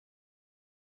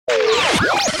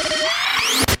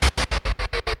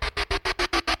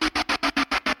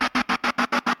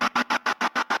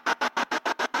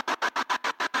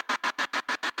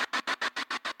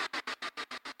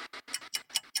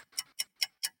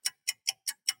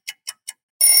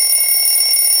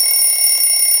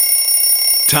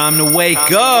Time to wake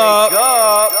up.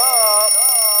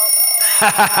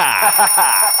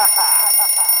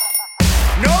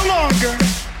 No longer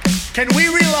can we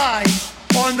rely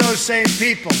on those same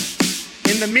people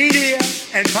in the media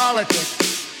and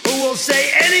politics who will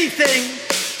say anything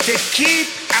to keep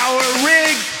our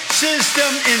rigged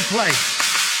system in place.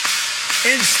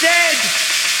 Instead,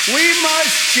 we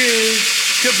must choose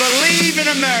to believe in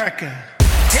America.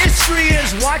 History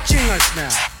is watching us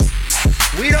now.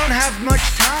 We don't have much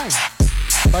time,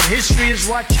 but history is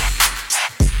watching.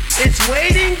 It's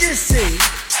waiting to see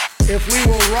if we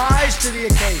will rise to the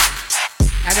occasion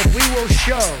and if we will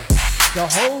show the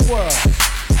whole world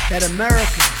that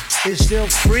America is still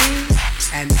free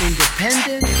and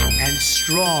independent and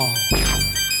strong.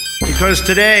 Because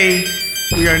today,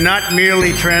 we are not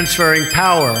merely transferring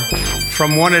power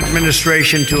from one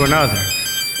administration to another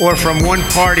or from one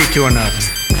party to another,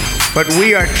 but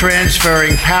we are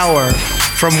transferring power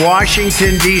from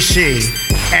Washington, D.C.,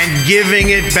 and giving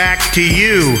it back to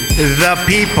you, the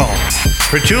people.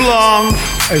 For too long,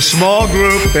 a small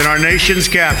group in our nation's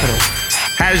capital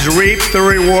has reaped the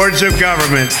rewards of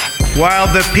government,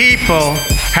 while the people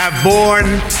have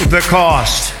borne the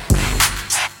cost.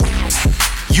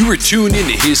 You are tuned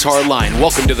into His Hard Line.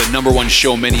 Welcome to the number one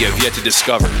show many have yet to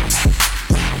discover.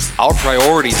 Our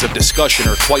priorities of discussion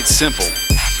are quite simple.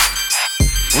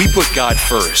 We put God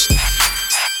first.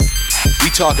 We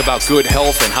talk about good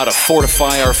health and how to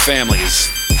fortify our families,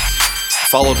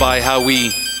 followed by how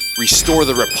we restore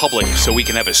the republic so we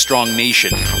can have a strong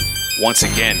nation once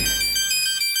again.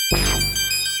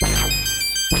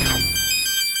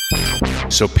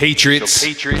 So Patriots,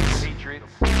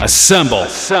 assemble.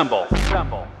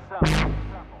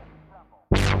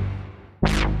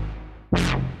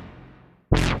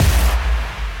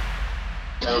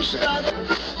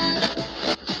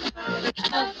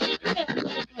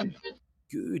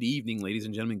 Good evening, ladies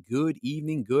and gentlemen. Good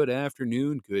evening, good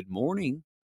afternoon, good morning,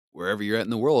 wherever you're at in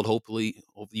the world. Hopefully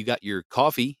you got your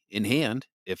coffee in hand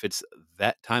if it's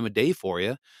that time of day for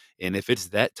you. And if it's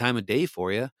that time of day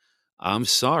for you, I'm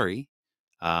sorry,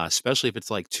 especially if it's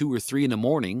like 2 or 3 in the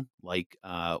morning, like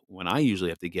when I usually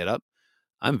have to get up.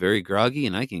 I'm very groggy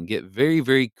and I can get very,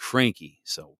 very cranky.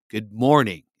 So good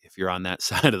morning if you're on that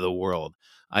side of the world.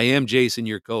 I am Jason,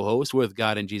 your co-host, with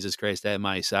God and Jesus Christ at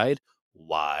my side.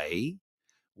 Why?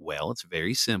 Well, it's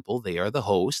very simple. They are the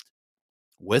host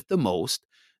with the most.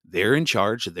 They're in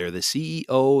charge. They're the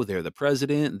CEO. They're the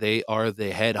president. They are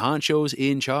the head honchos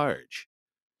in charge.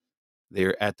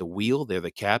 They're at the wheel. They're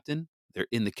the captain. They're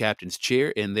in the captain's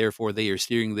chair, and therefore they are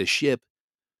steering the ship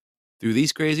through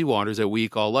these crazy waters that we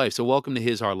call life. So welcome to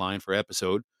His Hard Line for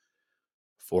episode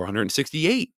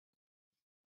 468,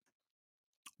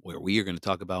 where we are going to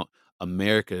talk about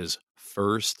America's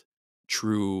first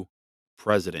true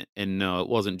president. And no, it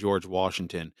wasn't George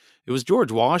Washington. It was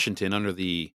George Washington under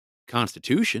the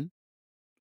Constitution,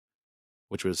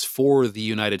 which was for the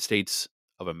United States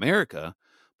of America.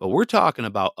 But we're talking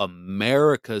about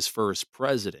America's first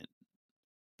president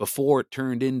before it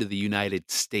turned into the United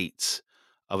States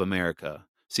of America.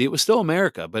 See, it was still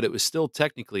America, but it was still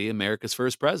technically America's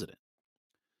first president.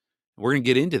 We're going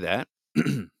to get into that.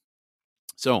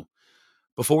 So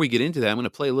before we get into that, I'm going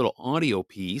to play a little audio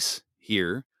piece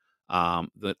here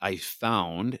that I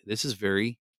found. This is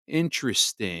very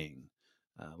interesting.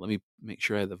 Let me make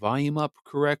sure I have the volume up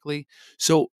correctly.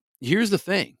 So here's the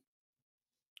thing.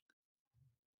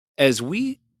 As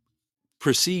we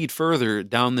proceed further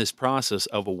down this process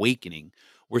of awakening,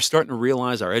 we're starting to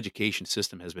realize our education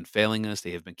system has been failing us.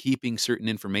 They have been keeping certain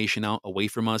information away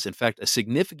from us. In fact, a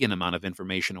significant amount of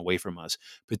information away from us,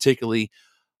 particularly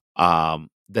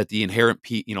that the inherent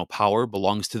power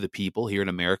belongs to the people here in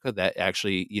America. That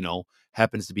actually,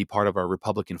 happens to be part of our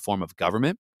Republican form of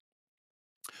government.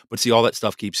 But see, all that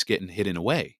stuff keeps getting hidden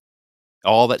away.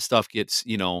 All that stuff gets,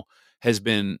 has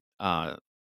been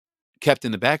kept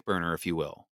in the back burner, if you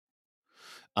will.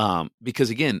 Because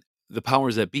again, the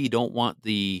powers that be don't want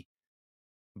the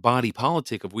body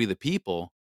politic of we the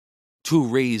people to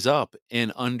raise up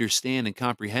and understand and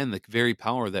comprehend the very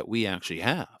power that we actually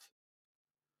have.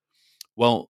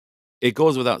 Well, it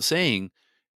goes without saying,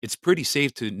 it's pretty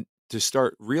safe to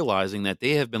start realizing that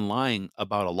they have been lying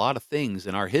about a lot of things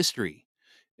in our history.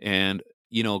 And,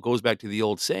 it goes back to the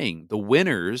old saying, the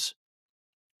winners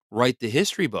write the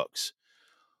history books.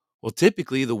 Well,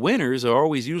 typically the winners are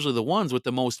always usually the ones with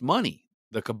the most money.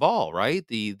 the cabal, right?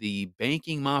 The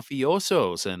banking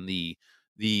mafiosos and the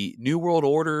New World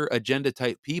Order agenda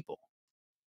type people,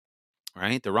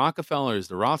 right? The Rockefellers,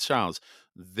 the Rothschilds,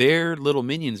 their little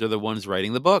minions are the ones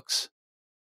writing the books.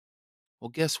 Well,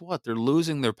 guess what? They're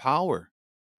losing their power.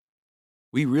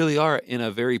 We really are in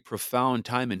a very profound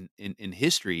time in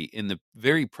history, in the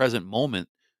very present moment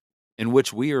in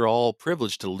which we are all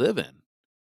privileged to live in.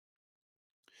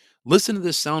 Listen to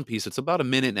this sound piece. It's about a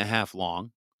minute and a half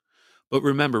long. But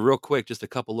remember, real quick, just a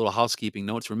couple little housekeeping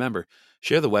notes. Remember,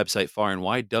 share the website far and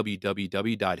wide,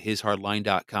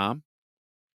 www.hishardline.com.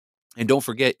 And don't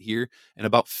forget, here in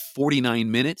about 49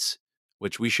 minutes,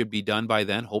 which we should be done by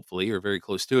then, hopefully, or very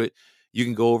close to it, you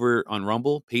can go over on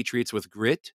Rumble, Patriots with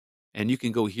Grit, and you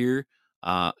can go hear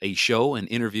a show, an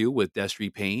interview with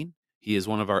Destry Payne. He is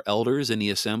one of our elders in the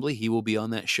assembly. He will be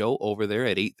on that show over there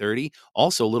at 8:30.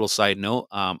 Also, a little side note,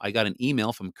 I got an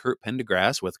email from Kurt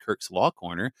Pendergrass with Kirk's Law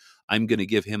Corner. I'm going to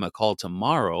give him a call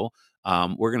tomorrow.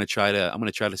 I'm going to try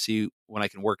to see when I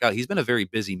can work out. He's been a very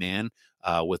busy man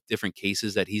with different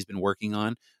cases that he's been working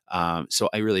on. So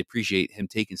I really appreciate him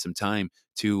taking some time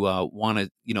to want to,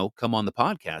 come on the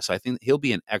podcast. I think he'll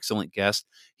be an excellent guest.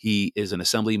 He is an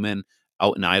assemblyman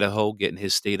out in Idaho, getting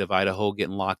his state of Idaho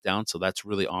getting locked down. So that's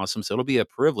really awesome. So it'll be a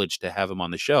privilege to have him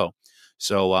on the show.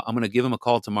 So I'm going to give him a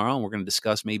call tomorrow, and we're going to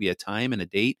discuss maybe a time and a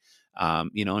date,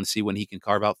 and see when he can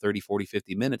carve out 30, 40,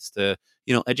 50 minutes to,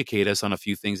 educate us on a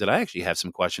few things that I actually have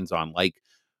some questions on, like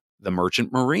the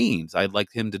Merchant Marines. I'd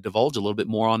like him to divulge a little bit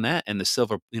more on that and the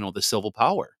civil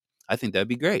power. I think that'd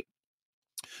be great.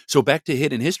 So back to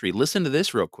hidden history. Listen to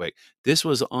this real quick. This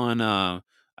was on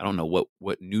I don't know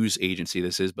what news agency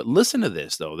this is, but listen to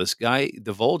this though. This guy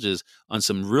divulges on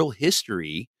some real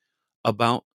history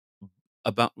about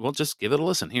well, just give it a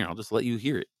listen. Here, I'll just let you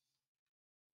hear it.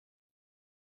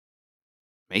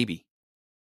 Maybe.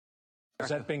 Is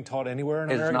that being taught anywhere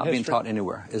in It's American not history? being taught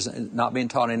anywhere. It's not being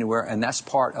taught anywhere, and that's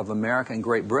part of America and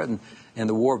Great Britain in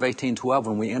the War of 1812.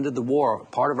 When we ended the war,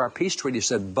 part of our peace treaty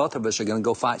said both of us are going to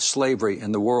go fight slavery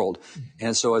in the world.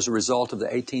 And so as a result of the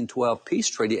 1812 peace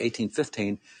treaty,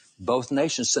 1815, both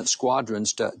nations sent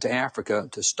squadrons to Africa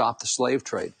to stop the slave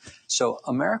trade. So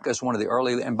America is one of the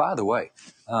early, and by the way,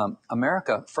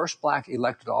 America, first black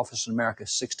elected office in America,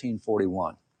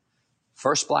 1641.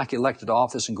 First black elected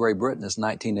office in Great Britain is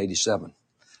 1987.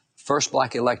 First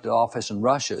black elected office in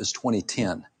Russia is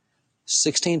 2010.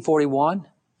 1641,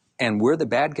 and we're the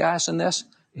bad guys in this?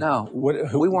 No, we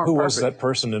weren't Who perfect. was that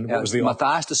person, and what was the office?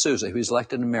 Matthias D'Souza, who was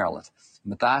elected in Maryland.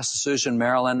 Matthias D'Souza in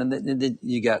Maryland, and then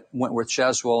you got Wentworth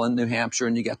Cheswell in New Hampshire,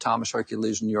 and you got Thomas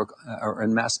Hercules in New York, or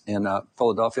in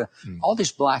Philadelphia. All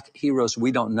these black heroes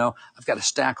we don't know. I've got to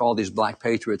stack all these black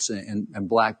patriots and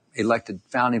black elected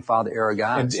founding father era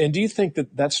guys. And do you think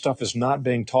that stuff is not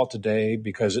being taught today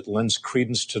because it lends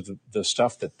credence to the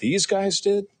stuff that these guys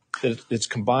did? That it's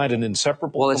combined and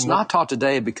inseparable? Well, it's not taught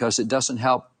today because it doesn't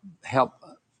help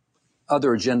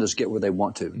other agendas get where they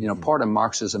want to. Part of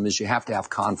Marxism is you have to have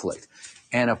conflict.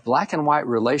 And if black and white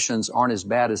relations aren't as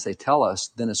bad as they tell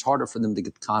us, then it's harder for them to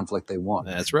get the conflict they want.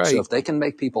 That's right. So if they can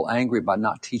make people angry by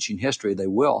not teaching history, they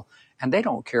will. And they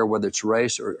don't care whether it's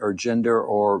race or gender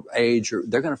or age, or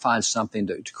they're going to find something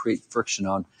to create friction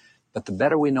on. But the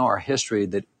better we know our history,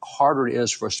 the harder it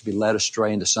is for us to be led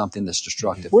astray into something that's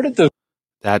destructive.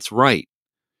 That's right.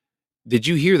 Did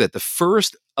you hear that? The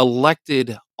first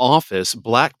elected office,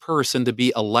 black person to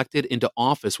be elected into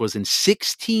office was in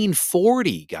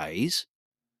 1640, guys.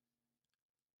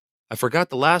 I forgot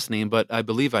the last name, but I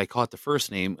believe I caught the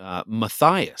first name,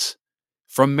 Matthias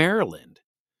from Maryland.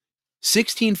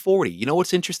 1640. You know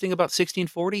what's interesting about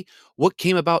 1640? What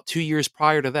came about 2 years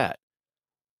prior to that?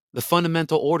 The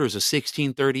Fundamental Orders of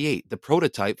 1638, the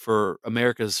prototype for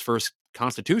America's first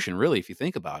constitution, really, if you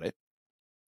think about it.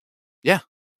 Yeah.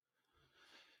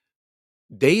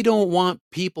 They don't want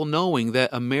people knowing that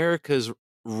America's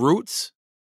roots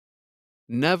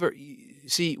never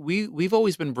see we've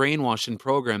always been brainwashed and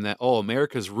programmed that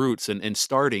America's roots and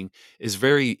starting is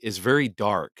very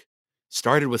dark.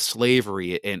 Started with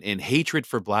slavery and hatred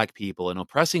for black people and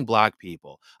oppressing black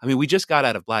people. I mean, we just got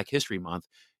out of Black History Month.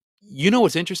 You know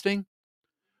what's interesting?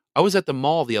 I was at the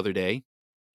mall the other day.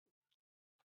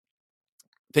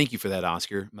 Thank you for that,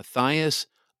 Oscar. Matthias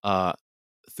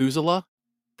Thuzela.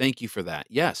 Thank you for that.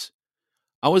 Yes.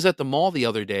 I was at the mall the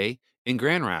other day in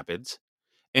Grand Rapids,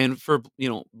 and for,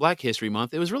 Black History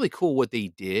Month, it was really cool what they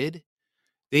did.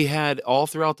 They had all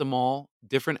throughout the mall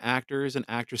different actors and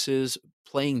actresses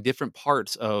playing different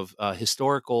parts of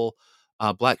historical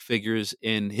black figures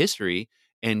in history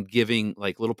and giving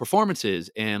like little performances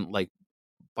and like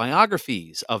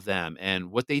biographies of them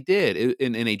and what they did,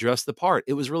 and they dressed the part.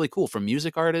 It was really cool, from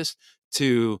music artists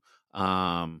to,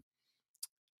 um,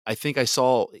 I think I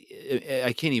saw,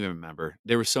 I can't even remember.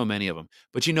 There were so many of them.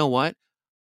 But you know what?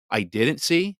 I didn't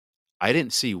see? I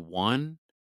didn't see one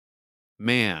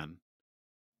man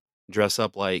dress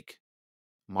up like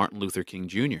Martin Luther King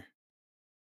Jr.,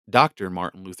 Dr.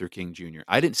 Martin Luther King Jr.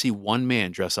 I didn't see one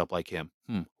man dress up like him.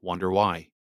 Wonder why?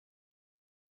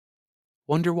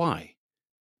 Wonder why?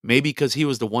 Maybe because he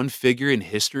was the one figure in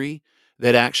history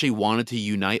that actually wanted to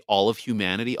unite all of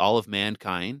humanity, all of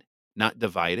mankind, not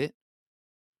divide it.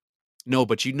 No,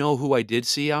 but you know who I did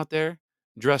see out there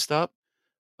dressed up?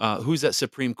 Who's that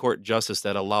Supreme Court justice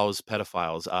that allows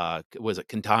pedophiles? Was it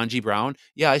Ketanji Brown?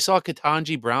 Yeah, I saw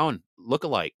Ketanji Brown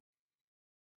lookalike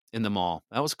in the mall.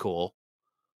 That was cool.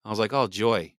 I was like, oh,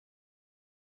 joy.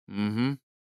 Mm-hmm.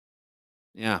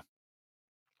 Yeah.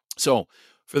 So,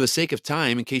 for the sake of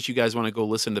time, in case you guys want to go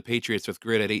listen to Patriots with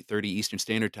Grit at 8:30 Eastern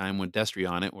Standard Time when Destry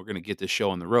on it, we're going to get this show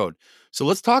on the road. So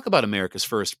let's talk about America's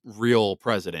first real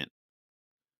president.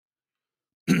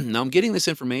 Now, I'm getting this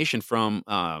information from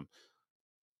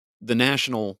the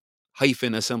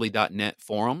national-assembly.net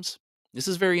forums. This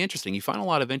is very interesting. You find a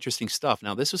lot of interesting stuff.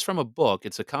 Now, this was from a book.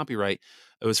 It's a copyright.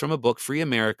 It was from a book, Free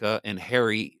America and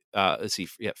Harry.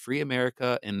 Free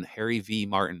America and Harry V.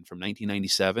 Martin from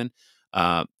 1997.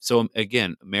 So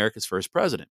again, America's first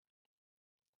president.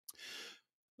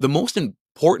 The most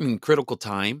important and critical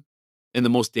time, and the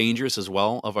most dangerous as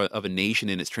well, of a nation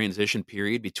in its transition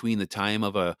period between the time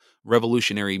of a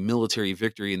revolutionary military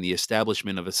victory and the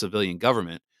establishment of a civilian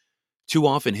government. Too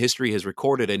often, history has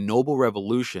recorded a noble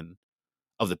revolution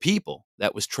of the people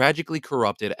that was tragically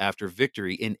corrupted after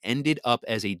victory and ended up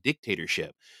as a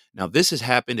dictatorship. Now, this has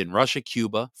happened in Russia,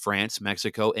 Cuba, France,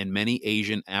 Mexico, and many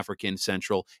Asian, African,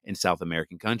 Central, and South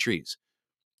American countries.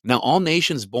 Now, all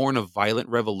nations born of violent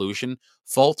revolution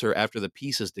falter after the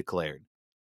peace is declared.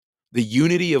 The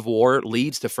unity of war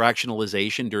leads to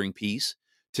fractionalization during peace,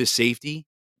 to safety,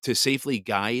 to safely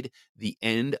guide the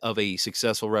end of a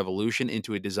successful revolution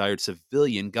into a desired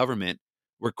civilian government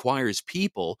requires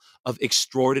people of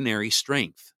extraordinary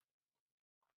strength,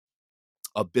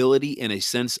 ability, and a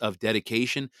sense of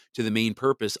dedication to the main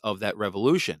purpose of that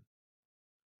revolution.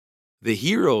 The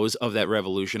heroes of that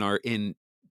revolution are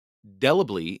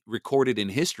indelibly recorded in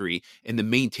history, and the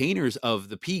maintainers of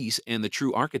the peace and the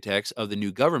true architects of the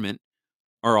new government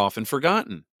are often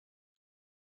forgotten.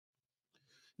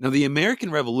 Now, the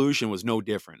American Revolution was no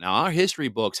different. Now, our history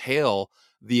books hail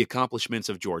the accomplishments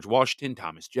of George Washington,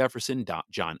 Thomas Jefferson,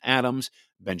 John Adams,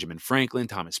 Benjamin Franklin,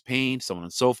 Thomas Paine, so on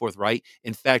and so forth, right?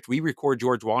 In fact, we record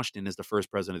George Washington as the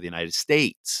first president of the United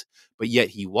States, but yet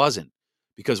he wasn't,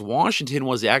 because Washington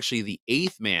was actually the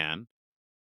eighth man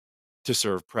to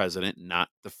serve president, not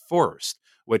the first,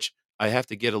 which I have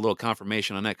to get a little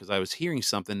confirmation on that, because I was hearing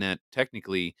something that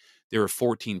technically there were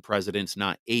 14 presidents,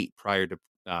 not 8, prior to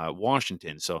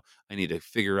Washington. So I need to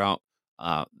figure out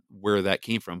where that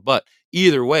came from. But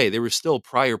either way, there were still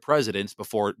prior presidents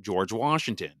before George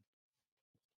Washington.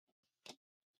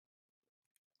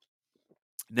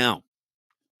 Now,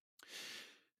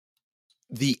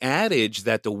 the adage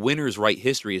that the winners write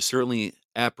history is certainly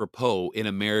apropos in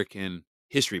American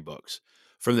history books.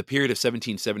 From the period of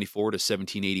 1774 to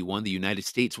 1781, the United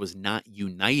States was not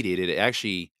united. It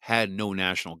actually had no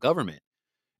national government.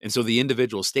 And so the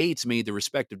individual states made the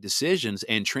respective decisions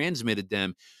and transmitted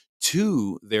them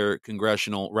to their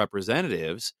congressional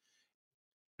representatives.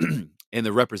 And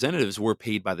the representatives were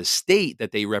paid by the state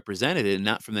that they represented and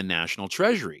not from the national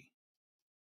treasury.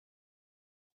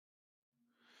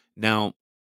 Now,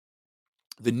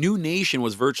 the new nation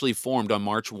was virtually formed on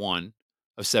March 1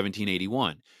 of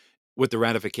 1781 with the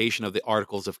ratification of the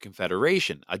Articles of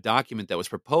Confederation, a document that was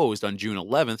proposed on June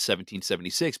 11th,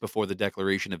 1776, before the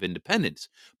Declaration of Independence,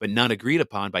 but not agreed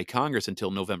upon by Congress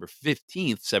until November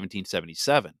 15th,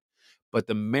 1777. But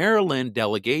the Maryland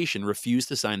delegation refused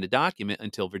to sign the document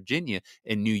until Virginia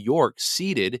and New York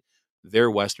ceded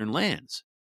their western lands.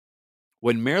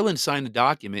 When Maryland signed the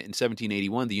document in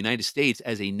 1781, the United States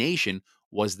as a nation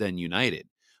was then united.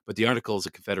 But the Articles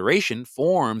of Confederation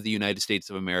formed the United States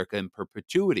of America in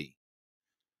perpetuity.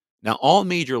 Now, all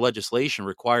major legislation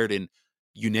required an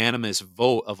unanimous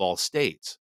vote of all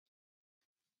states.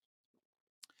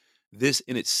 This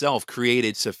in itself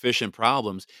created sufficient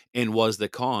problems and was the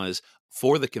cause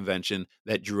for the convention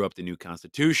that drew up the new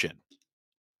Constitution.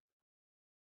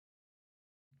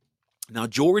 Now,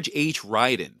 George H.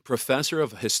 Ryden, professor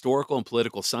of historical and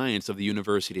political science of the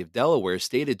University of Delaware,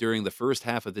 stated during the first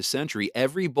half of this century,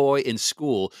 every boy in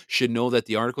school should know that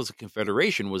the Articles of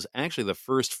Confederation was actually the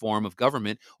first form of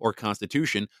government or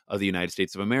constitution of the United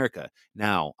States of America.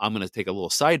 Now, I'm going to take a little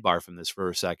sidebar from this for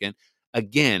a second.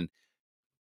 Again,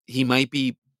 he might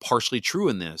be partially true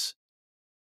in this,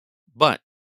 but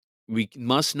we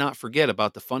must not forget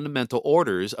about the fundamental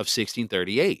orders of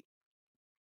 1638.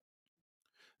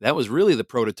 That was really the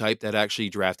prototype that actually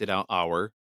drafted out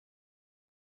our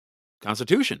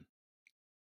Constitution.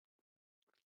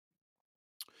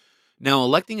 Now,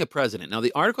 electing a president. Now,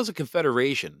 the Articles of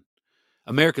Confederation,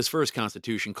 America's first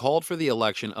constitution, called for the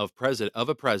election of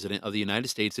a president of the United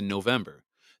States in November.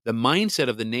 The mindset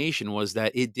of the nation was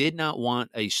that it did not want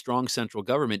a strong central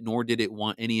government, nor did it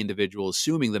want any individual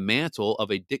assuming the mantle of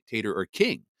a dictator or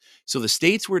king. So the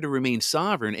states were to remain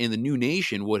sovereign, and the new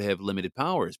nation would have limited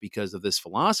powers. Because of this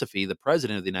philosophy, the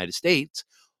president of the United States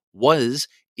was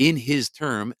in his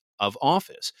term of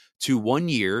office to 1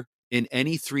 year in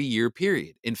any 3-year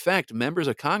period. In fact, members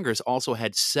of Congress also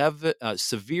had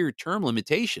severe term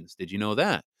limitations. Did you know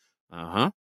that?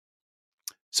 Uh-huh.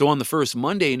 So on the first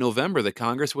Monday in November, the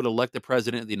Congress would elect the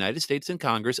President of the United States, and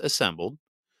Congress assembled,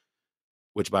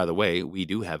 which, by the way, we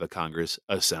do have a Congress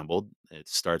assembled. It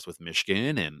starts with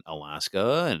Michigan and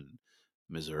Alaska and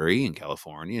Missouri and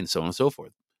California and so on and so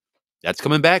forth. That's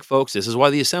coming back, folks. This is why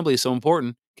the assembly is so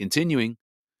important. Continuing.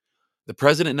 The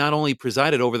president not only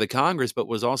presided over the Congress, but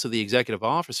was also the executive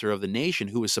officer of the nation,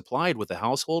 who was supplied with a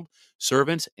household,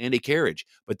 servants, and a carriage.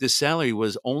 But this salary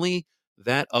was only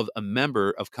that of a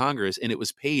member of Congress, and it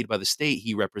was paid by the state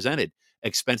he represented.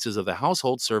 Expenses of the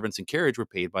household, servants, and carriage were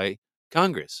paid by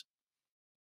Congress.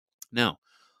 Now,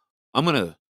 I'm going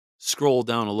to scroll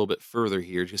down a little bit further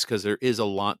here just because there is a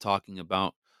lot talking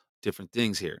about different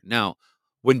things here. Now,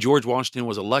 when George Washington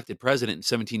was elected president in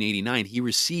 1789, he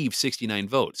received 69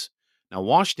 votes. Now,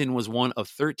 Washington was one of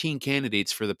 13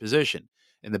 candidates for the position,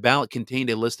 and the ballot contained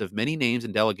a list of many names,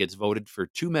 and delegates voted for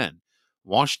 2 men.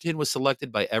 Washington was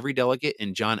selected by every delegate,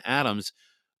 and John Adams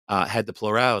had the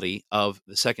plurality of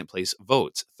the second place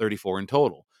votes, 34 in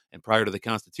total. And prior to the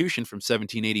Constitution, from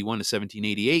 1781 to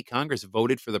 1788, Congress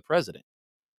voted for the president.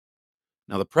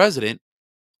 Now, the president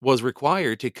was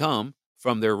required to come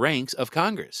from their ranks of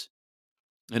Congress.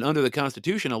 And under the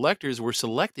Constitution, electors were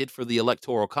selected for the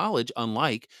Electoral College,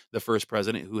 unlike the first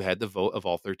president who had the vote of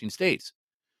all 13 states.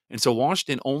 And so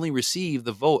Washington only received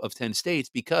the vote of 10 states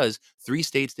because 3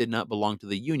 states did not belong to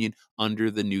the Union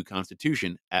under the new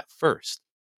Constitution at first.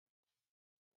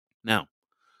 Now,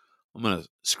 I'm going to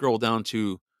scroll down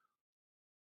to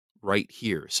right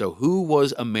here. So, who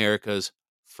was America's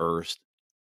first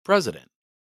president?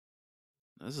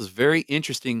 This is very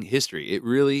interesting history. It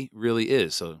really, really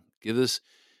is. So, give this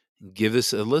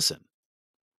a listen.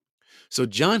 So,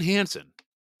 John Hanson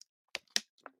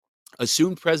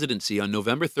assumed presidency on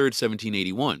November 3rd,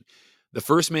 1781, the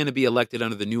first man to be elected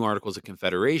under the new Articles of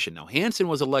Confederation. Now, Hanson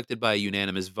was elected by a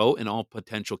unanimous vote, and all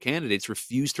potential candidates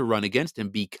refused to run against him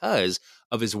because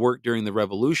of his work during the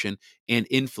Revolution and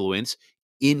influence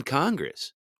in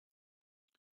Congress.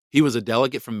 He was a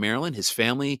delegate from Maryland. His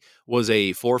family was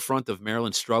a forefront of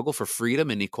Maryland's struggle for freedom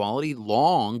and equality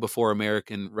long before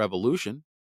American Revolution.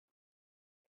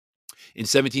 In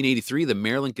 1783, the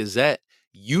Maryland Gazette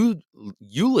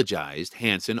eulogized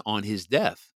Hanson on his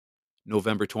death,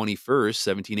 November 21st,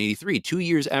 1783, 2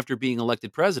 years after being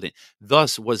elected president.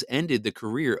 Thus was ended the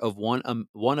career of one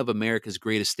of America's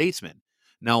greatest statesmen.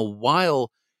 Now, while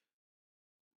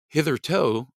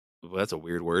hitherto, well, that's a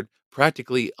weird word,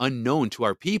 practically unknown to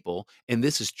our people, and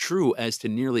this is true as to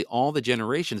nearly all the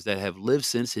generations that have lived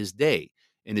since his day,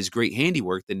 and his great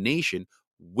handiwork, the nation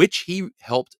which he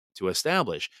helped to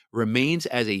establish, remains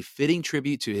as a fitting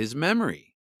tribute to his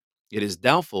memory. It is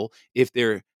doubtful if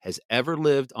there has ever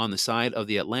lived on the side of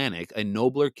the Atlantic a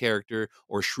nobler character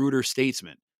or shrewder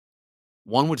statesman.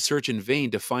 One would search in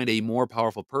vain to find a more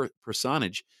powerful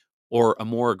personage or a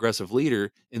more aggressive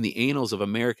leader in the annals of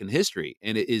American history,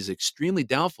 and it is extremely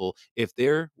doubtful if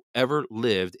there ever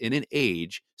lived in an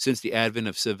age since the advent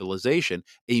of civilization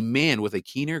a man with a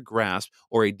keener grasp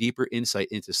or a deeper insight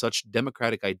into such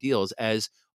democratic ideals as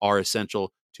are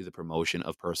essential to the promotion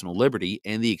of personal liberty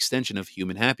and the extension of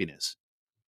human happiness.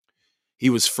 He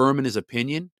was firm in his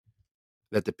opinion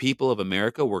that the people of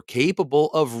America were capable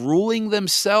of ruling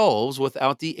themselves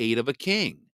without the aid of a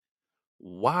king.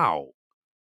 Wow.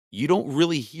 You don't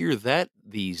really hear that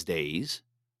these days.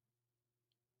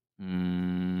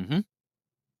 hmm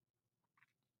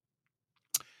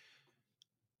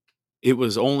It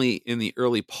was only in the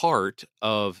early part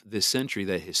of this century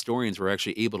that historians were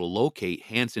actually able to locate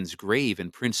Hanson's grave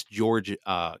in Prince George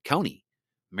County,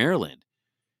 Maryland.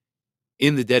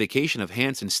 In the dedication of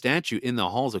Hanson's statue in the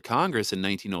halls of Congress in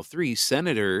 1903,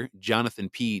 Senator Jonathan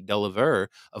P. Delaware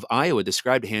of Iowa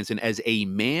described Hanson as a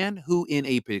man who, in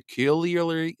a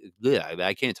peculiarly,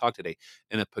 I can't talk today,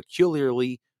 in a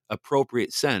peculiarly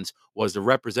appropriate sense, was the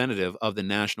representative of the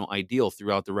national ideal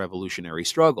throughout the revolutionary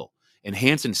struggle. And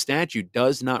Hanson's statue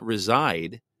does not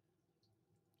reside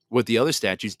with the other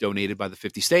statues donated by the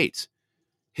 50 states.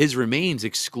 His remains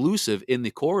exclusive in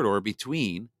the corridor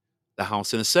between the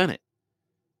House and the Senate.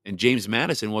 And James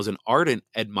Madison was an ardent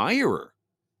admirer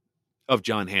of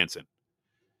John Hanson,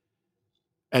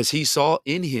 as he saw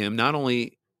in him not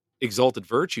only exalted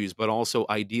virtues, but also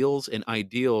ideals and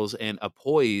a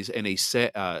poise and a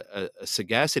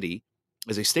sagacity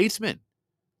as a statesman,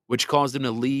 which caused him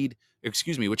to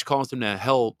which caused him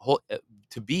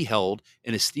to be held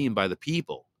in esteem by the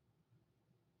people.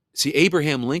 See,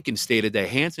 Abraham Lincoln stated that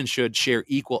Hanson should share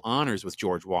equal honors with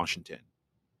George Washington.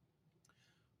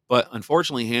 But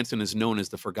unfortunately, Hanson is known as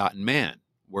the forgotten man.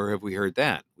 Where have we heard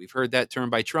that? We've heard that term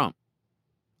by Trump.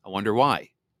 I wonder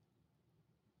why.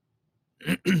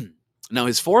 Now,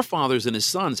 his forefathers and his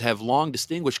sons have long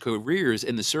distinguished careers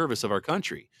in the service of our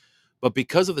country. But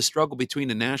because of the struggle between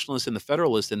the Nationalists and the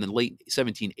Federalists in the late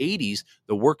 1780s,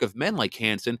 the work of men like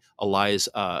Hanson, Elias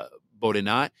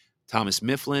Boudinot, Thomas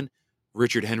Mifflin,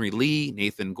 Richard Henry Lee,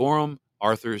 Nathan Gorham,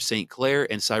 Arthur St.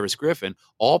 Clair, and Cyrus Griffin,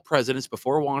 all presidents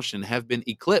before Washington, have been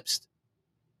eclipsed.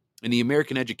 And the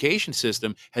American education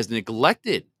system has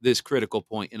neglected this critical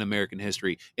point in American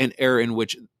history, an era in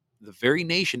which the very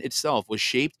nation itself was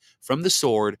shaped from the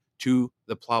sword to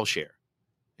the plowshare.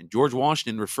 And George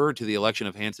Washington referred to the election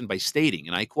of Hanson by stating,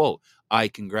 and I quote, "I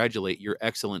congratulate your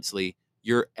excellency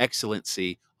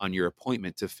on your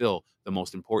appointment to fill the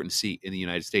most important seat in the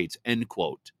United States," end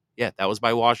quote. Yeah, that was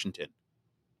by Washington.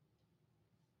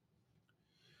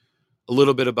 A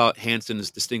little bit about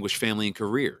Hanson's distinguished family and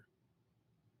career.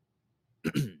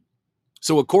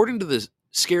 So according to the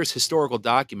scarce historical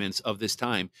documents of this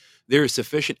time, there is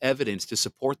sufficient evidence to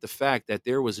support the fact that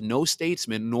there was no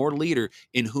statesman nor leader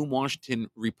in whom Washington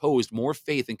reposed more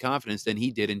faith and confidence than he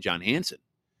did in John Hanson,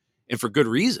 and for good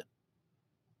reason.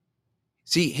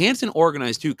 See, Hanson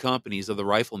organized two companies of the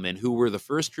riflemen who were the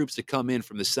first troops to come in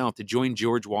from the South to join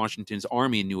George Washington's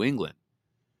army in New England.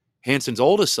 Hanson's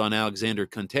oldest son, Alexander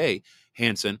Conte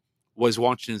Hanson, was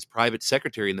Washington's private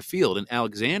secretary in the field, and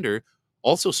Alexander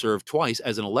also served twice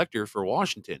as an elector for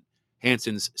Washington.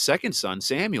 Hanson's second son,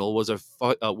 Samuel, was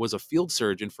a field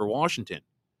surgeon for Washington.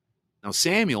 Now,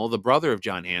 Samuel, the brother of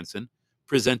John Hanson,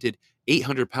 presented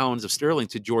 800 pounds of sterling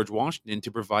to George Washington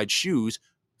to provide shoes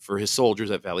for his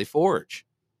soldiers at Valley Forge.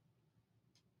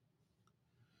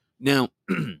 Now,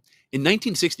 in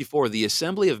 1964, the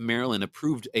Assembly of Maryland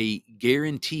approved a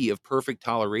guarantee of perfect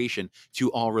toleration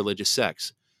to all religious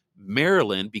sects.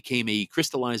 Maryland became a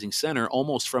crystallizing center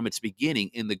almost from its beginning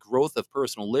in the growth of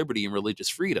personal liberty and religious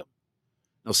freedom.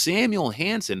 Now, Samuel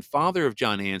Hanson, father of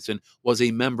John Hanson, was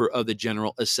a member of the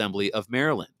General Assembly of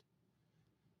Maryland,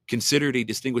 considered a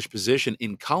distinguished position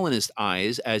in colonist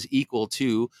eyes as equal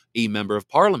to a member of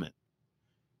Parliament.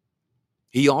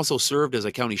 He also served as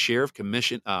a county sheriff,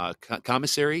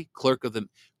 commissary, clerk,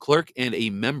 and a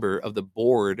member of the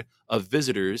board of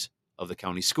visitors of the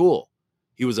county school.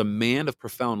 He was a man of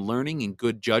profound learning and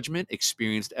good judgment,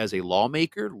 experienced as a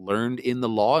lawmaker, learned in the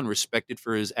law, and respected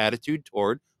for his attitude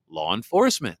toward law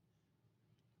enforcement.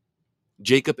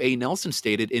 Jacob A. Nelson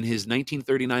stated in his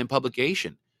 1939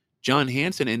 publication, John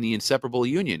Hanson and the Inseparable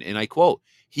Union, and I quote,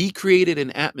 "He created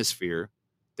an atmosphere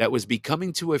that was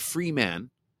becoming to a free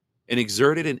man and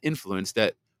exerted an influence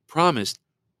that promised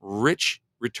rich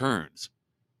returns.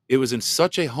 It was in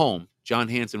such a home John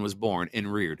Hanson was born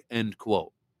and reared," end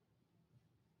quote.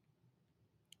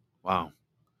 Wow.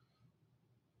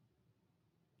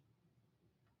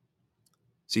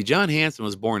 See, John Hanson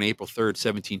was born April 3rd,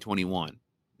 1721.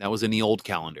 That was in the old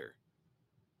calendar.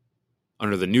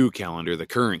 Under the new calendar, the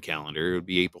current calendar, it would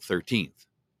be April 13th.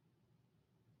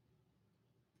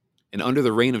 And under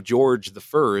the reign of George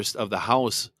I of the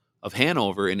House of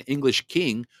Hanover, an English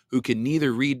king who could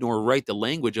neither read nor write the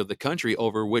language of the country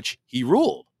over which he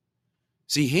ruled.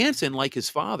 See, Hanson, like his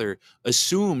father,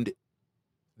 assumed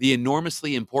the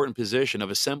enormously important position of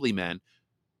assemblyman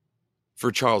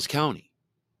for Charles County,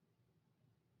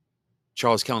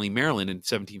 Maryland in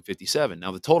 1757.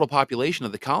 Now, the total population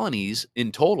of the colonies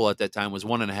in total at that time was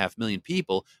 1.5 million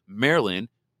people. Maryland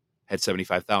had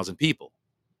 75,000 people.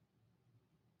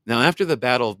 Now, after the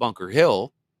Battle of Bunker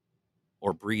Hill,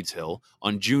 or Breed's Hill,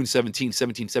 on June 17,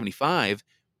 1775,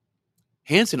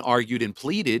 Hansen argued and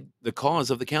pleaded the cause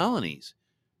of the colonies.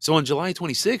 So on July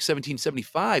 26,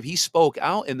 1775, he spoke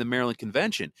out in the Maryland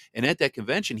Convention. And at that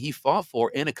convention, he fought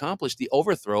for and accomplished the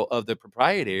overthrow of the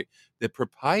proprietary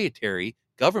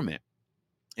government.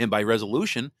 And by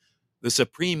resolution, the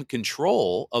supreme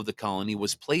control of the colony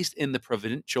was placed in the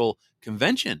provincial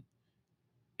convention.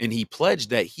 And he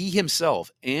pledged that he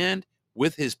himself and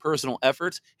with his personal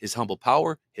efforts, his humble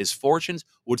power, his fortunes,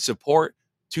 would support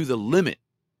to the limit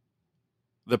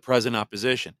the present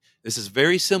opposition. This is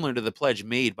very similar to the pledge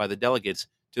made by the delegates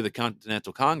to the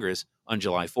Continental Congress on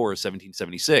July 4 of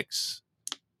 1776.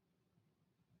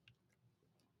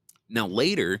 Now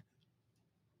later,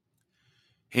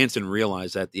 Hansen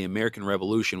realized that the American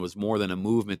Revolution was more than a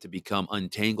movement to become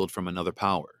untangled from another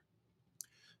power,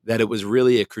 that it was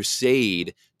really a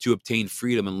crusade to obtain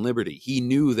freedom and liberty. He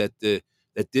knew that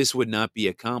this would not be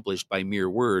accomplished by mere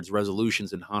words,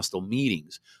 resolutions, and hostile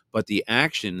meetings, but the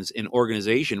actions and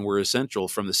organization were essential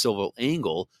from the civil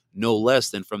angle, no less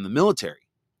than from the military.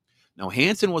 Now,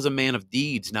 Hansen was a man of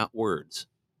deeds, not words.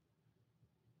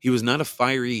 He was not a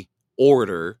fiery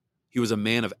orator. He was a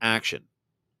man of action.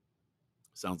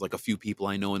 Sounds like a few people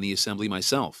I know in the assembly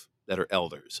myself that are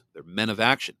elders. They're men of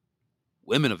action,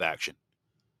 women of action.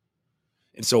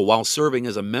 And so while serving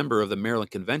as a member of the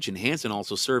Maryland Convention, Hansen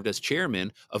also served as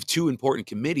chairman of two important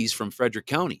committees from Frederick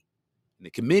County, the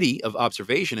Committee of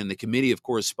Observation and the Committee of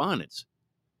Correspondence.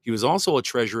 He was also a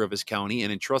treasurer of his county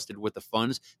and entrusted with the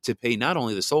funds to pay not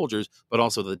only the soldiers, but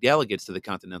also the delegates to the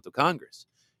Continental Congress.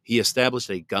 He established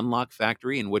a gunlock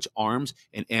factory in which arms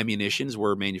and ammunitions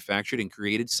were manufactured and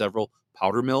created several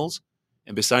powder mills.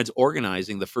 And besides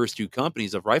organizing the first two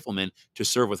companies of riflemen to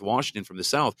serve with Washington from the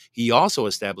South, he also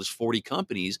established 40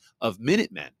 companies of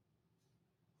Minutemen.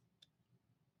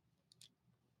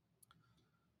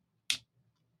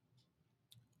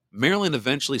 Maryland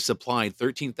eventually supplied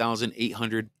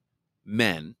 13,800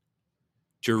 men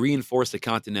to reinforce the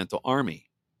Continental Army.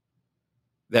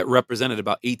 That represented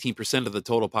about 18% of the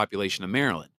total population of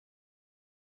Maryland.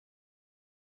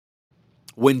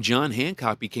 When John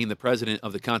Hancock became the president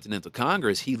of the Continental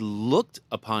Congress, he looked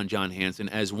upon John Hanson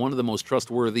as one of the most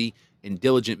trustworthy and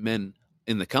diligent men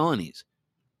in the colonies.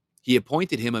 He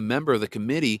appointed him a member of the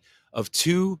committee of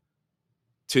two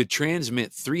to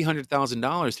transmit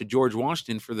 $300,000 to George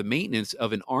Washington for the maintenance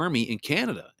of an army in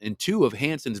Canada. And two of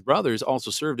Hanson's brothers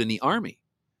also served in the army.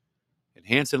 And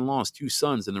Hanson lost two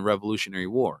sons in the Revolutionary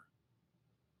War.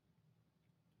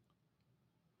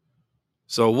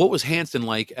 So what was Hanson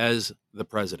like as the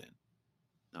president?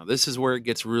 Now, this is where it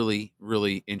gets really,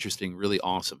 really interesting, really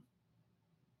awesome.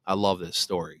 I love this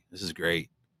story. This is great.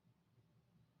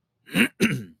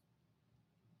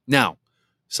 Now,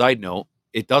 side note,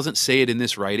 it doesn't say it in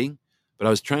this writing, but I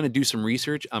was trying to do some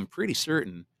research. I'm pretty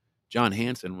certain John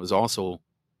Hanson was also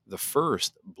the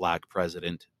first black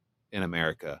president in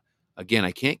America. Again,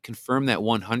 I can't confirm that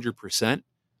 100%,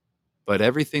 but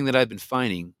everything that I've been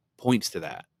finding points to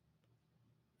that.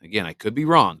 Again, I could be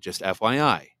wrong, just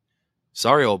FYI.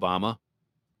 Sorry, Obama,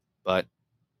 but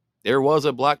there was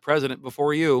a black president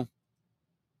before you.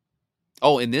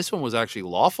 Oh, and this one was actually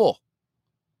lawful.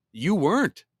 You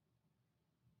weren't.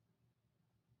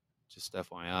 Just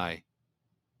FYI.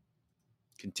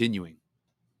 Continuing.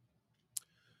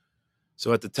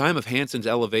 So at the time of Hanson's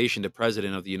elevation to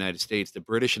president of the United States, the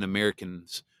British and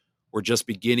Americans were just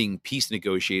beginning peace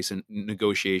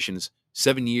negotiations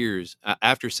 7 years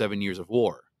after 7 years of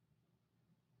war.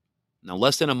 Now,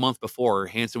 less than a month before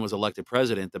Hanson was elected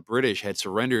president, the British had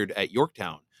surrendered at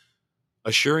Yorktown,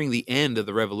 assuring the end of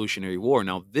the Revolutionary War.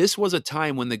 Now, this was a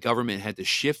time when the government had to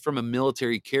shift from a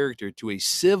military character to a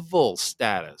civil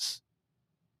status.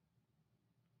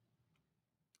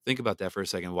 Think about that for a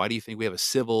second. Why do you think we have a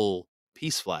civil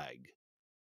peace flag?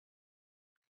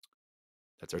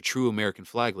 That's our true American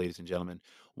flag, ladies and gentlemen.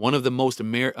 One of the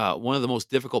most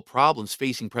difficult problems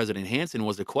facing President Hanson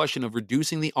was the question of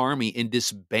reducing the army and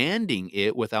disbanding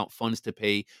it without funds to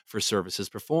pay for services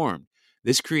performed.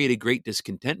 This created great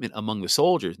discontentment among the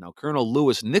soldiers. Now, Colonel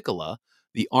Lewis Nicola,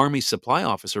 the Army supply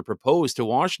officer, proposed to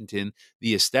Washington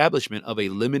the establishment of a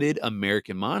limited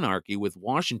American monarchy with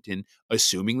Washington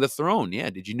assuming the throne. Yeah,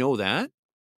 did you know that?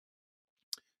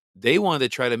 They wanted to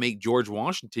try to make George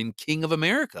Washington king of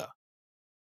America.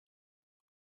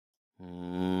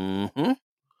 Mm-hmm.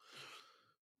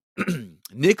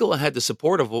 Nicola had the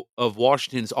support of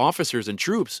Washington's officers and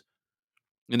troops,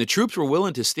 and the troops were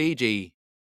willing to stage a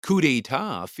coup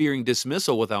d'etat, fearing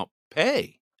dismissal without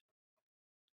pay.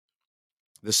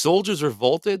 The soldiers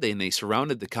revolted, and they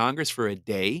surrounded the Congress for a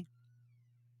day.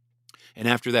 And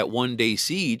after that one-day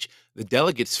siege, the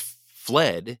delegates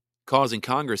fled, causing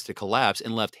Congress to collapse,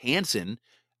 and left Hanson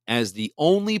as the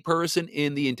only person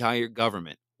in the entire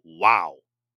government. Wow.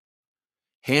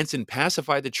 Hanson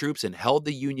pacified the troops and held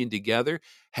the Union together.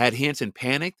 Had Hanson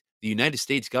panicked, the United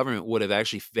States government would have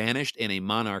actually vanished and a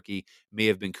monarchy may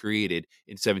have been created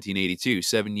in 1782,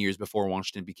 7 years before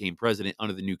Washington became president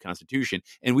under the new Constitution.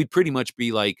 And we'd pretty much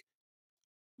be like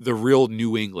the real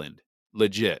New England,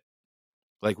 legit.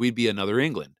 Like we'd be another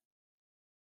England.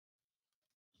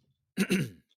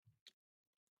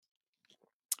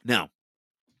 Now,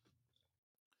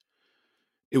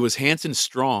 it was Hanson's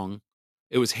strong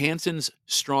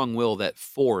will that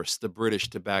forced the British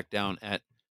to back down at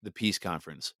the peace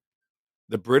conference.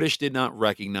 The British did not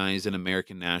recognize an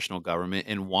American national government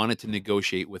and wanted to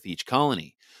negotiate with each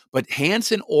colony. But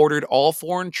Hanson ordered all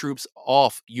foreign troops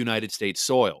off United States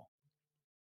soil.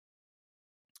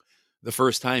 The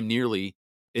first time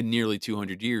in nearly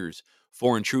 200 years,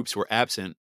 foreign troops were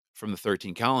absent from the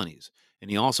 13 colonies,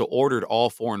 and he also ordered all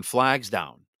foreign flags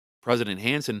down. President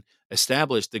Hanson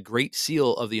established the Great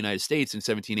Seal of the United States in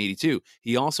 1782.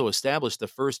 He also established the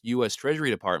first U.S. Treasury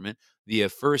Department, the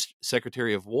first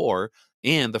Secretary of War,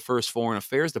 and the first Foreign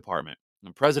Affairs Department.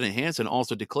 And President Hanson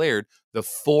also declared the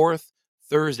fourth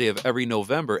Thursday of every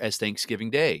November as Thanksgiving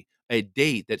Day, a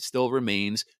date that still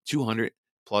remains 200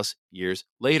 plus years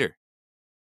later.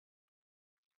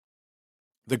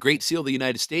 The Great Seal of the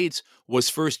United States was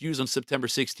first used on September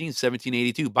 16,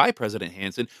 1782 by President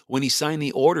Hanson when he signed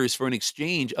the orders for an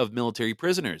exchange of military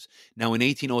prisoners. Now, in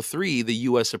 1803, the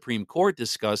U.S. Supreme Court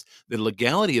discussed the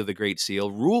legality of the Great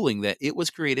Seal, ruling that it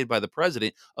was created by the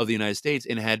President of the United States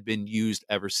and had been used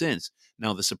ever since.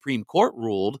 Now, the Supreme Court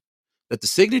ruled that the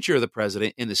signature of the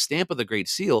President and the stamp of the Great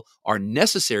Seal are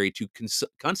necessary to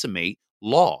consummate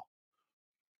law.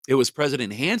 It was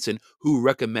President Hanson who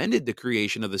recommended the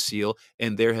creation of the seal,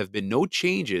 and there have been no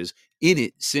changes in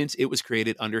it since it was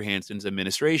created under Hanson's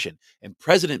administration. And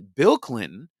President Bill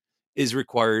Clinton was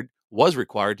required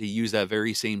to use that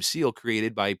very same seal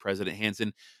created by President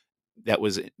Hanson that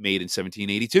was made in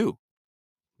 1782,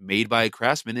 made by a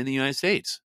craftsman in the United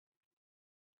States.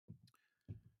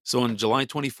 So on July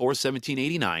 24,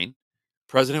 1789,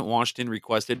 President Washington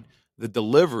requested the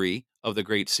delivery of the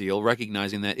Great Seal,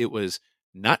 recognizing that it was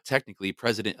not technically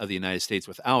president of the United States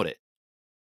without it,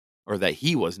 or that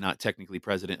he was not technically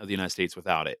president of the United States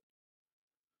without it.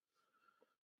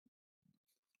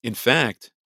 In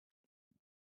fact,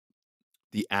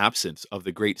 the absence of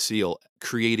the Great Seal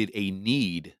created a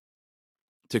need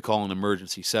to call an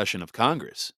emergency session of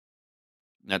Congress.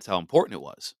 That's how important it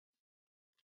was.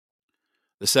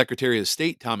 The Secretary of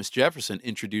State, Thomas Jefferson,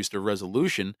 introduced a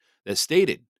resolution that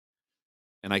stated,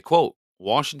 and I quote,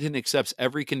 Washington accepts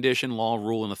every condition, law,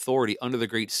 rule, and authority under the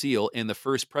Great Seal and the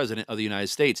first president of the United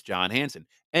States, John Hanson.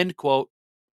 End quote.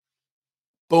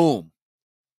 Boom.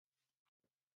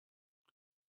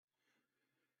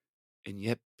 And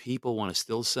yet people want to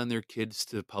still send their kids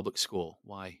to public school.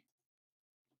 Why?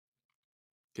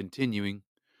 Continuing.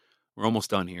 We're almost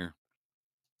done here.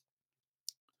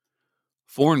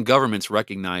 Foreign governments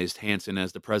recognized Hanson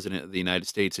as the president of the United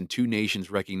States, and two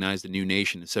nations recognized the new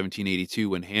nation in 1782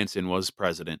 when Hanson was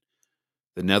president,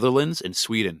 the Netherlands and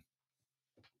Sweden.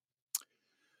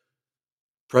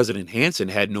 President Hanson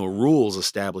had no rules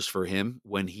established for him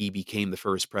when he became the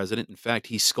first president. In fact,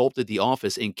 he sculpted the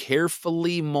office and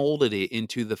carefully molded it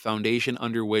into the foundation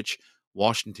under which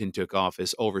Washington took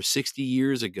office over 60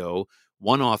 years ago.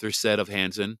 One author said of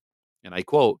Hanson, and I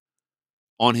quote,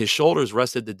 on his shoulders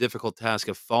rested the difficult task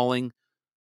of falling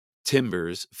the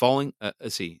timbers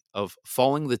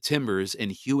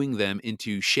and hewing them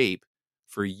into shape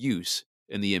for use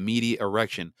in the immediate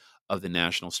erection of the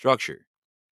national structure.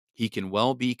 He can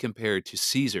well be compared to a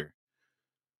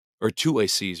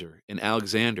Caesar, an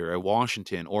Alexander, a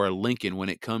Washington, or a Lincoln when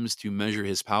it comes to measure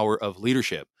his power of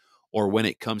leadership, or when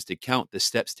it comes to count the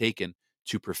steps taken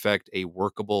to perfect a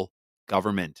workable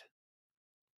government.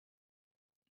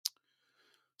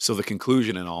 So the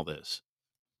conclusion in all this,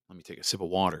 let me take a sip of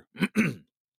water.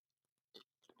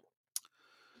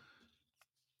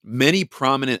 Many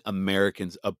prominent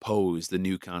Americans opposed the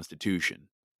new Constitution,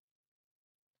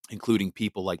 including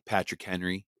people like Patrick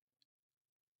Henry.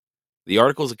 The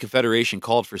Articles of Confederation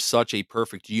called for such a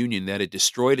perfect union that it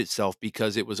destroyed itself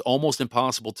because it was almost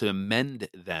impossible to amend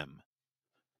them.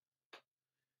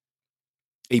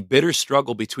 A bitter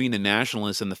struggle between the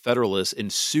Nationalists and the Federalists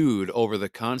ensued over the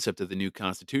concept of the new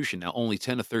Constitution. Now, only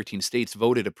 10 of 13 states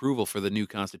voted approval for the new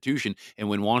Constitution, and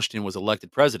when Washington was elected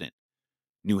president,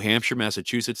 New Hampshire,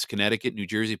 Massachusetts, Connecticut, New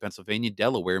Jersey, Pennsylvania,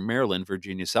 Delaware, Maryland,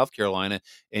 Virginia, South Carolina,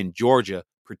 and Georgia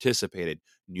participated.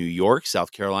 New York,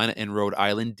 South Carolina, and Rhode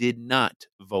Island did not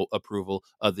vote approval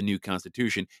of the new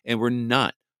Constitution and were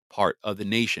not part of the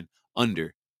nation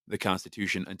under the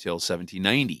Constitution until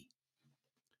 1790.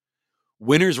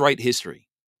 Winners write history.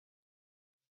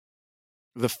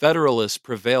 The Federalists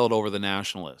prevailed over the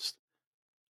Nationalists.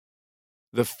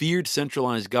 The feared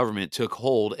centralized government took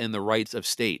hold, and the rights of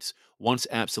states, once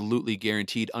absolutely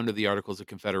guaranteed under the Articles of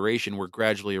Confederation, were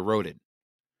gradually eroded.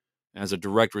 As a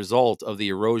direct result of the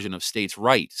erosion of states'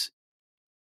 rights,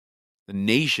 the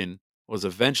nation was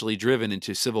eventually driven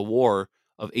into civil war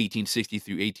of 1860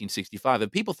 through 1865.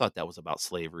 And people thought that was about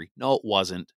slavery. No, it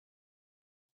wasn't.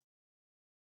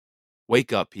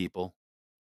 Wake up, people.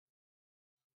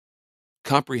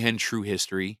 Comprehend true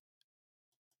history.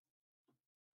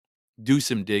 Do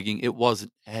some digging. It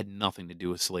had nothing to do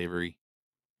with slavery.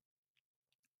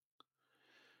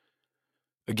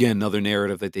 Again, another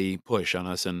narrative that they push on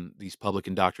us in these public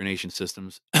indoctrination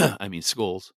systems. I mean,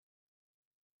 schools.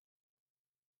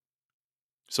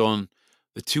 So on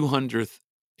the 200th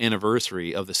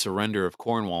anniversary of the surrender of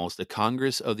Cornwallis, the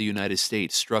Congress of the United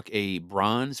States struck a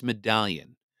bronze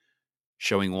medallion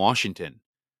showing Washington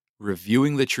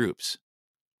reviewing the troops.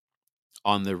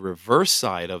 On the reverse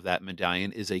side of that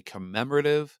medallion is a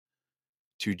commemorative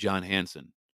to John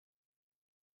Hanson.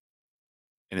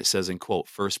 And it says, in quote,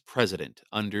 first president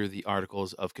under the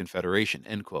Articles of Confederation,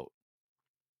 end quote.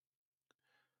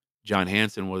 John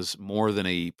Hanson was more than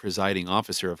a presiding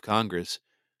officer of Congress.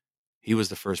 He was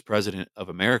the first president of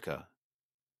America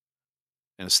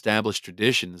and established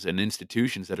traditions and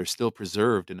institutions that are still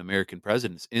preserved in the American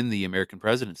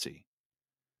presidency.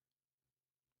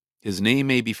 His name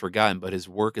may be forgotten, but his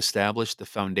work established the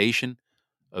foundation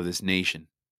of this nation.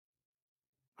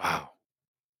 Wow.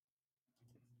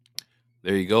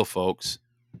 There you go, folks.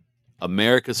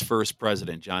 America's first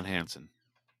president, John Hanson.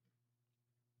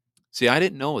 See, I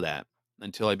didn't know that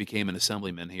until I became an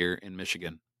assemblyman here in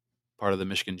Michigan, part of the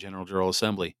Michigan General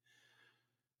Assembly.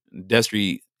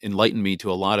 Destry enlightened me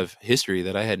to a lot of history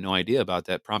that I had no idea about,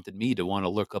 that prompted me to want to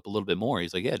look up a little bit more.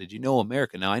 He's like, yeah, did you know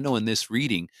America? Now, I know in this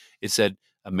reading, it said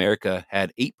America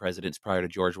had 8 presidents prior to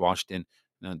George Washington.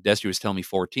 Now, Destry was telling me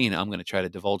 14. I'm going to try to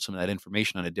divulge some of that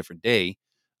information on a different day.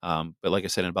 But like I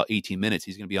said, in about 18 minutes,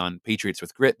 he's going to be on Patriots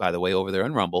with Grit, by the way, over there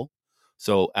on Rumble.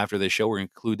 So after this show, we're going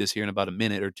to include this here in about a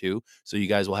minute or two. So you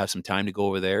guys will have some time to go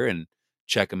over there and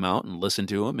check him out and listen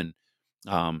to him.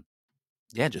 And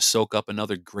yeah, just soak up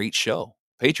another great show.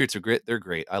 Patriots are great. They're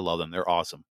great. I love them. They're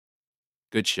awesome.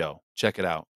 Good show. Check it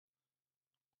out.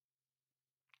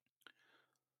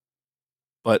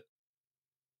 But,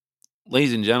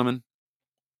 ladies and gentlemen,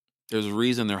 there's a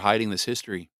reason they're hiding this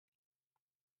history.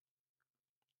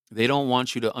 They don't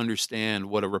want you to understand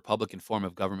what a Republican form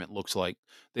of government looks like.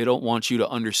 They don't want you to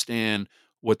understand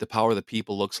what the power of the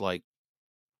people looks like.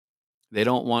 They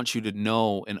don't want you to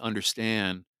know and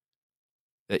understand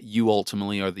that you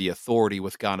ultimately are the authority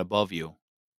with God above you,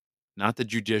 not the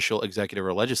judicial, executive,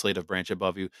 or legislative branch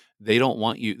above you. They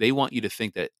want you to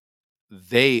think that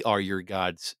they are your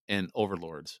gods and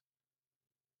overlords.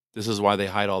 This is why they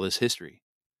hide all this history.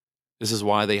 This is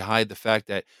why they hide the fact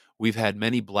that we've had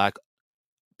many black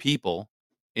people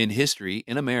in history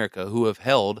in America who have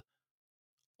held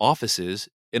offices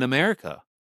in America.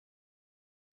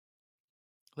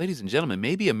 Ladies and gentlemen,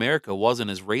 maybe America wasn't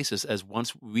as racist as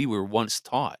we were once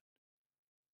taught.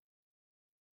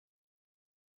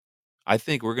 I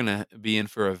think we're going to be in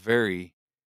for a very,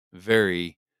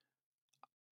 very,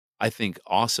 I think,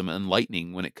 awesome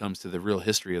enlightening when it comes to the real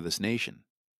history of this nation.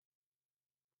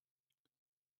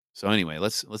 So anyway,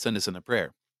 let's end this in a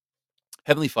prayer.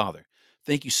 Heavenly Father,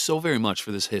 thank you so very much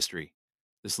for this history,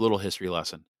 this little history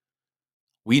lesson.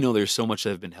 We know there's so much that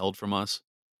have been held from us,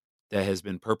 that has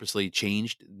been purposely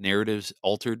changed, narratives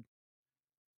altered,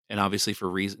 and obviously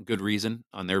for good reason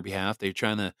on their behalf. They're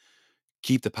trying to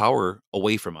keep the power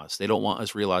away from us. They don't want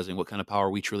us realizing what kind of power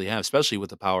we truly have, especially with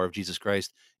the power of Jesus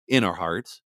Christ in our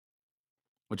hearts,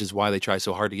 which is why they try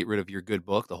so hard to get rid of your good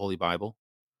book, the Holy Bible.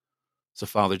 So,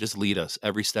 Father, just lead us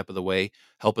every step of the way.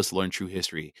 Help us learn true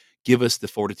history. Give us the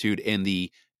fortitude and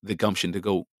the gumption to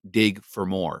go dig for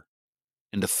more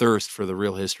and to thirst for the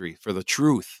real history, for the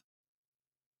truth.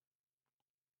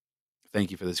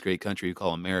 Thank you for this great country you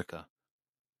call America,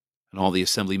 and all the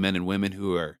assembly men and women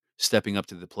who are stepping up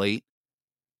to the plate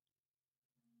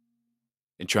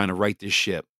and trying to right this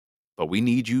ship. But we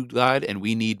need you, God, and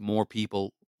we need more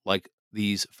people like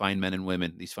these fine men and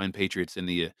women, these fine patriots in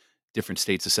the different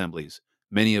states' assemblies,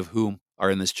 many of whom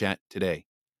are in this chat today.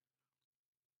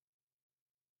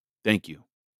 Thank you.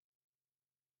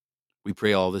 We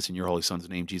pray all this in your holy Son's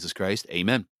name, Jesus Christ.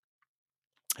 Amen.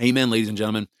 Amen, ladies and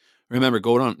gentlemen. Remember,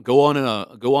 go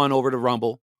on over to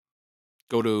Rumble.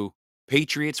 Go to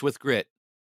Patriots with Grit,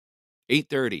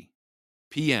 8:30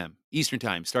 p.m. Eastern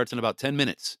Time. Starts in about 10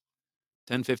 minutes.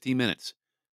 10, 15 minutes.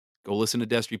 Go listen to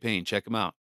Destry Payne. Check him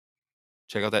out.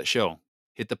 Check out that show.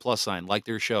 Hit the plus sign, like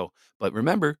their show. But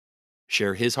remember,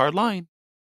 share his hard line.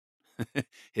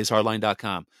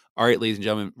 hishardline.com. All right, ladies and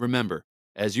gentlemen, remember,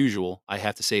 as usual, I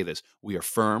have to say this. We are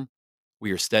firm,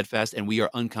 we are steadfast, and we are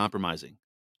uncompromising.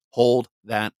 Hold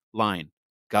that line.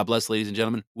 God bless, ladies and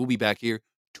gentlemen. We'll be back here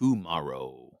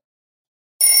tomorrow.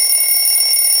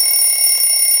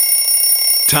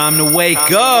 Time to wake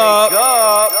up.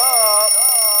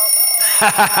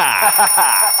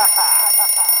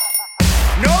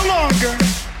 No longer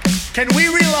can we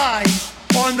rely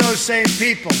on those same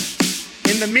people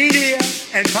in the media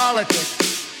and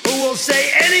politics who will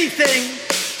say anything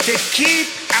to keep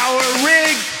our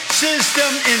rigged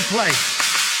system in place.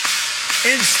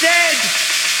 Instead,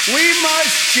 we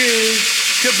must choose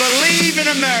to believe in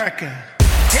America.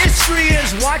 History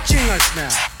is watching us now.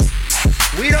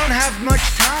 We don't have much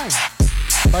time,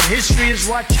 but history is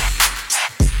watching.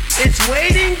 It's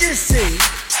waiting to see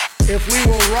if we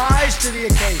will rise to the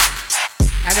occasion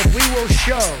and if we will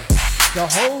show the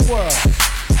whole world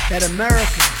that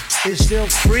America is still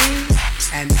free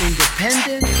and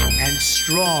independent and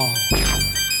strong.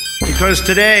 Because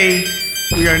today,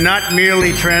 we are not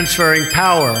merely transferring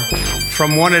power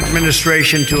from one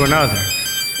administration to another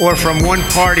or from one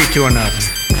party to another,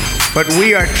 but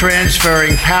we are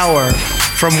transferring power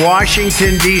from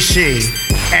Washington, D.C.,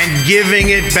 and giving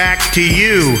it back to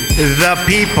you, the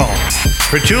people.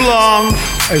 For too long,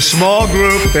 a small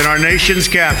group in our nation's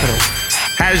capital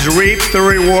has reaped the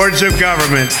rewards of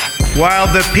government while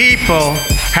the people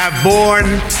have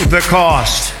borne the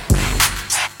cost.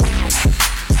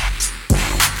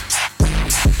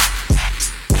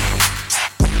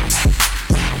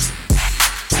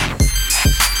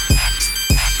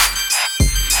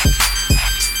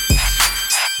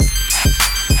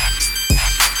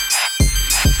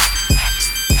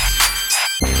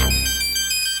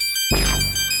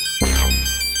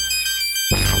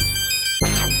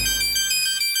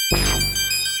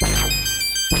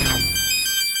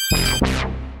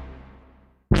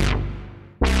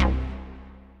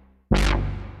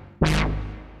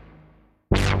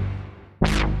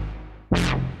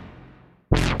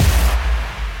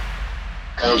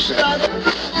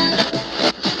 Outside.